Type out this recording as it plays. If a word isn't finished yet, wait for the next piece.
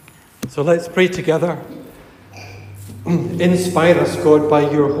So let's pray together. Inspire us, God, by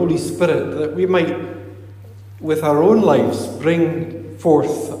your Holy Spirit, that we might, with our own lives, bring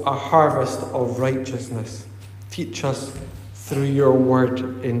forth a harvest of righteousness. Teach us through your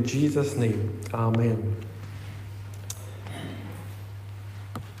word. In Jesus' name, amen.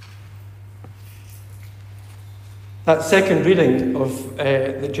 That second reading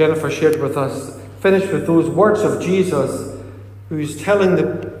that Jennifer shared with us finished with those words of Jesus, who's telling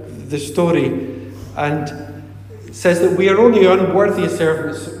the story, and says that we are only unworthy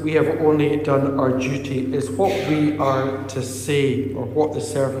servants, we have only done our duty, is what we are to say, or what the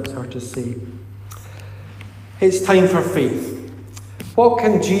servants are to say. It's time for faith. What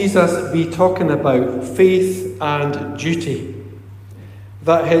can Jesus be talking about? Faith and duty.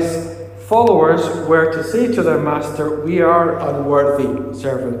 That his followers were to say to their master, we are unworthy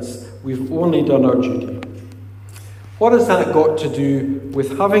servants, we've only done our duty. What has that got to do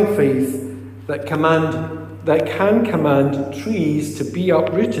with having faith that can command trees to be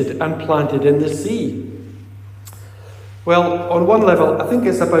uprooted and planted in the sea? Well, on one level, I think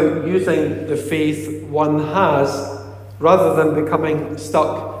it's about using the faith one has rather than becoming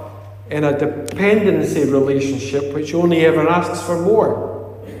stuck in a dependency relationship which only ever asks for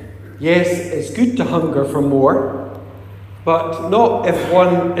more. Yes, it's good to hunger for more, but not if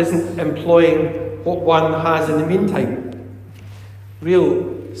one isn't employing what one has in the meantime. Real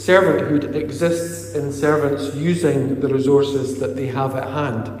servanthood exists in servants using the resources that they have at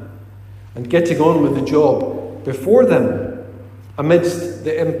hand and getting on with the job before them amidst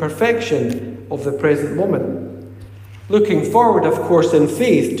the imperfection of the present moment. Looking forward, of course, in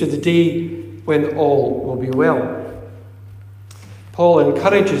faith to the day when all will be well. Paul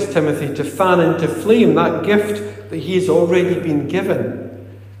encourages Timothy to fan into flame that gift that he's already been given.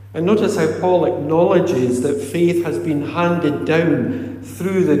 And notice how Paul acknowledges that faith has been handed down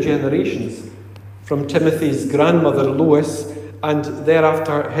through the generations, from Timothy's grandmother Lois and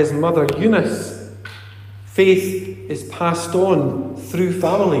thereafter his mother Eunice. Faith is passed on through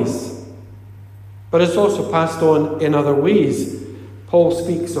families, but it's also passed on in other ways. Paul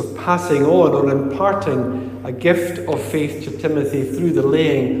speaks of passing on or imparting a gift of faith to Timothy through the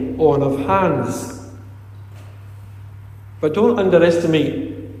laying on of hands. But don't underestimate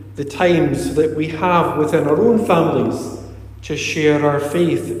the times that we have within our own families to share our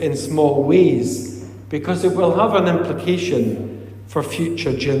faith in small ways, because it will have an implication for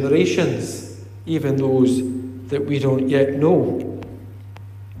future generations, even those that we don't yet know.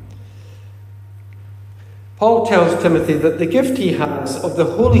 Paul tells Timothy that the gift he has of the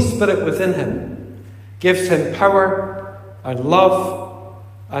Holy Spirit within him gives him power and love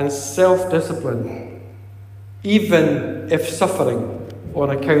and self-discipline, even if suffering on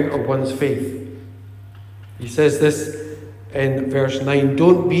account of one's faith. He says this in verse 9,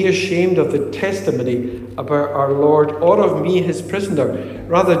 don't be ashamed of the testimony about our Lord or of me, his prisoner.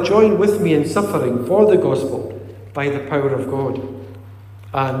 Rather, join with me in suffering for the gospel by the power of God.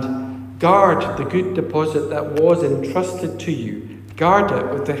 And guard the good deposit that was entrusted to you. Guard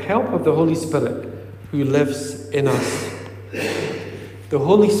it with the help of the Holy Spirit who lives in us. The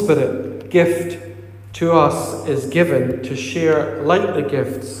Holy Spirit gift to us is given to share like the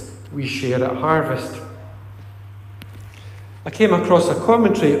gifts we share at Harvest. I came across a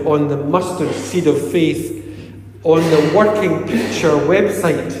commentary on the mustard seed of faith on the Working Picture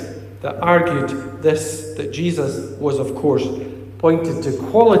website that argued this, that Jesus was, of course, pointed to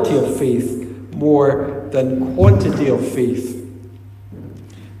quality of faith more than quantity of faith.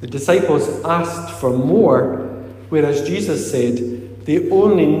 The disciples asked for more, whereas Jesus said they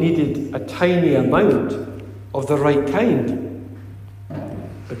only needed a tiny amount of the right kind.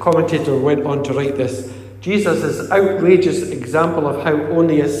 The commentator went on to write this: Jesus' outrageous example of how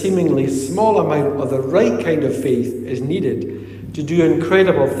only a seemingly small amount of the right kind of faith is needed to do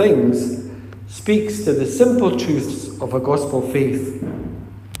incredible things speaks to the simple truths of a gospel faith.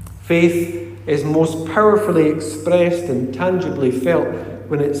 Faith is most powerfully expressed and tangibly felt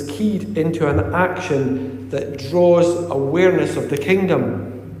when it's keyed into an action that draws awareness of the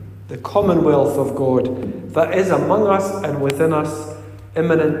kingdom, the commonwealth of God that is among us and within us,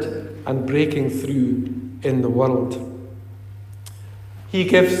 imminent and breaking through in the world. He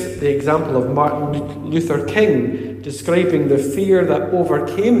gives the example of Martin Luther King, describing the fear that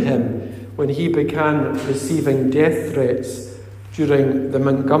overcame him when he began receiving death threats during the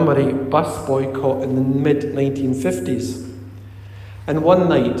Montgomery bus boycott in the mid-1950s. And one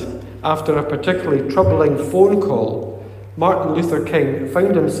night, after a particularly troubling phone call, Martin Luther King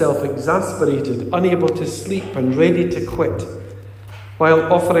found himself exasperated, unable to sleep and ready to quit.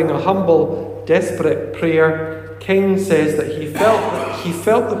 While offering a humble, desperate prayer, King says that he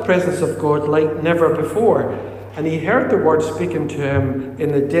felt the presence of God like never before, and he heard the word spoken to him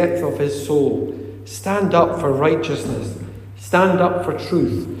in the depth of his soul. Stand up for righteousness. Stand up for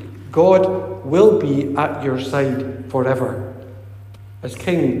truth. God will be at your side forever. As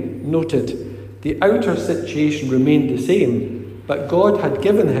King noted, the outer situation remained the same, but God had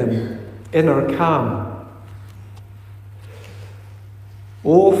given him inner calm.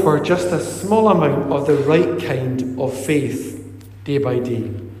 Oh, for just a small amount of the right kind of faith day by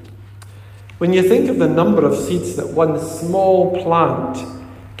day. When you think of the number of seeds that one small plant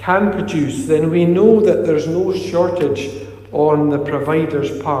can produce, then we know that there's no shortage on the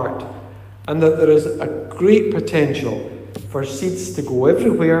provider's part, and that there is a great potential for seeds to go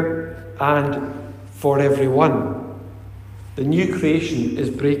everywhere and for everyone. The new creation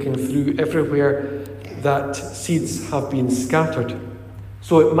is breaking through everywhere that seeds have been scattered.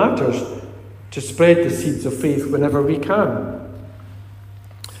 So it matters to spread the seeds of faith whenever we can.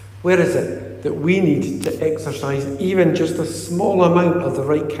 Where is it that we need to exercise even just a small amount of the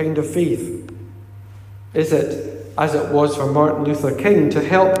right kind of faith? Is it, as it was for Martin Luther King, to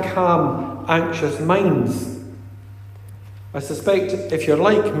help calm anxious minds? I suspect if you're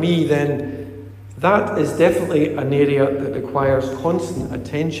like me, then that is definitely an area that requires constant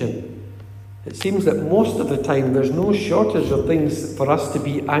attention. It seems that most of the time there's no shortage of things for us to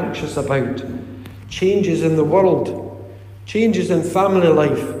be anxious about. Changes in the world, changes in family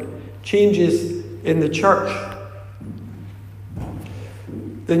life, changes in the church.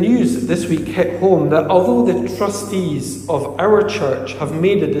 The news this week hit home that although the trustees of our church have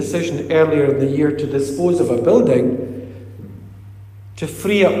made a decision earlier in the year to dispose of a building, to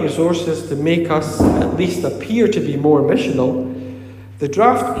free up resources to make us at least appear to be more missional, the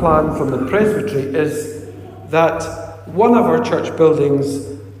draft plan from the presbytery is that one of our church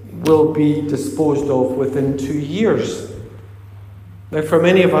buildings will be disposed of within 2 years. Now, for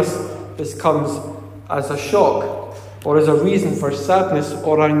many of us, this comes as a shock or as a reason for sadness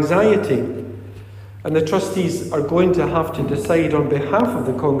or anxiety. And the trustees are going to have to decide on behalf of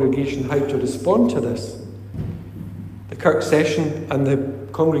the congregation how to respond to this. The Kirk Session and the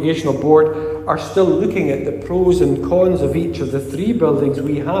Congregational Board are still looking at the pros and cons of each of the 3 buildings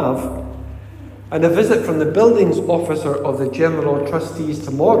we have, and a visit from the buildings officer of the General Trustees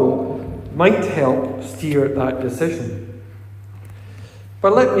tomorrow might help steer that decision.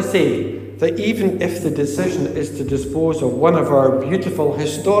 But let me say that even if the decision is to dispose of one of our beautiful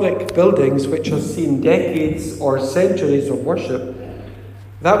historic buildings which has seen decades or centuries of worship,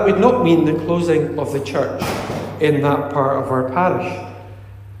 that would not mean the closing of the church in that part of our parish.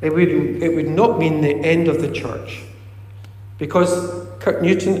 It would not mean the end of the church, because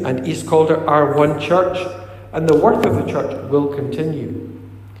Kirknewton and East Calder are one church, and the work of the church will continue.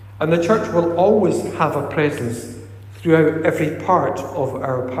 And the church will always have a presence throughout every part of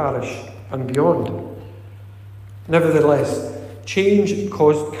our parish and beyond. Nevertheless, change can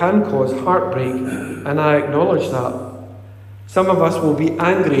cause heartbreak, and I acknowledge that. Some of us will be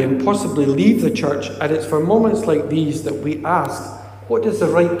angry and possibly leave the church, and it's for moments like these that we ask, what does the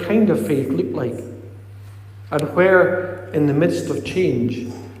right kind of faith look like? And where, in the midst of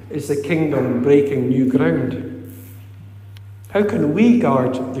change, is the kingdom breaking new ground? How can we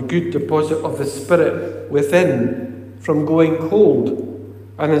guard the good deposit of the Spirit within from going cold,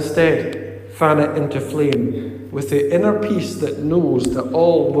 and instead fan it into flame with the inner peace that knows that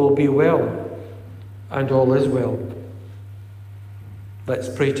all will be well and all is well? Let's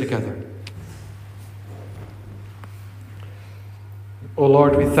pray together. O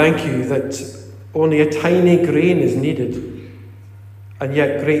Lord, we thank you that only a tiny grain is needed, and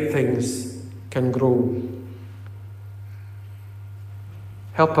yet great things can grow.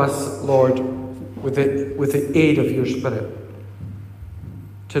 Help us, Lord, with the aid of your Spirit,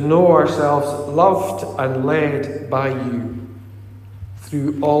 to know ourselves loved and led by you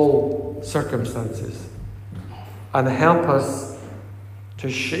through all circumstances, and help us to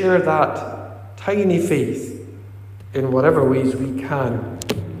share that tiny faith in whatever ways we can,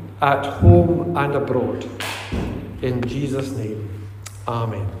 at home and abroad. In Jesus' name,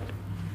 amen.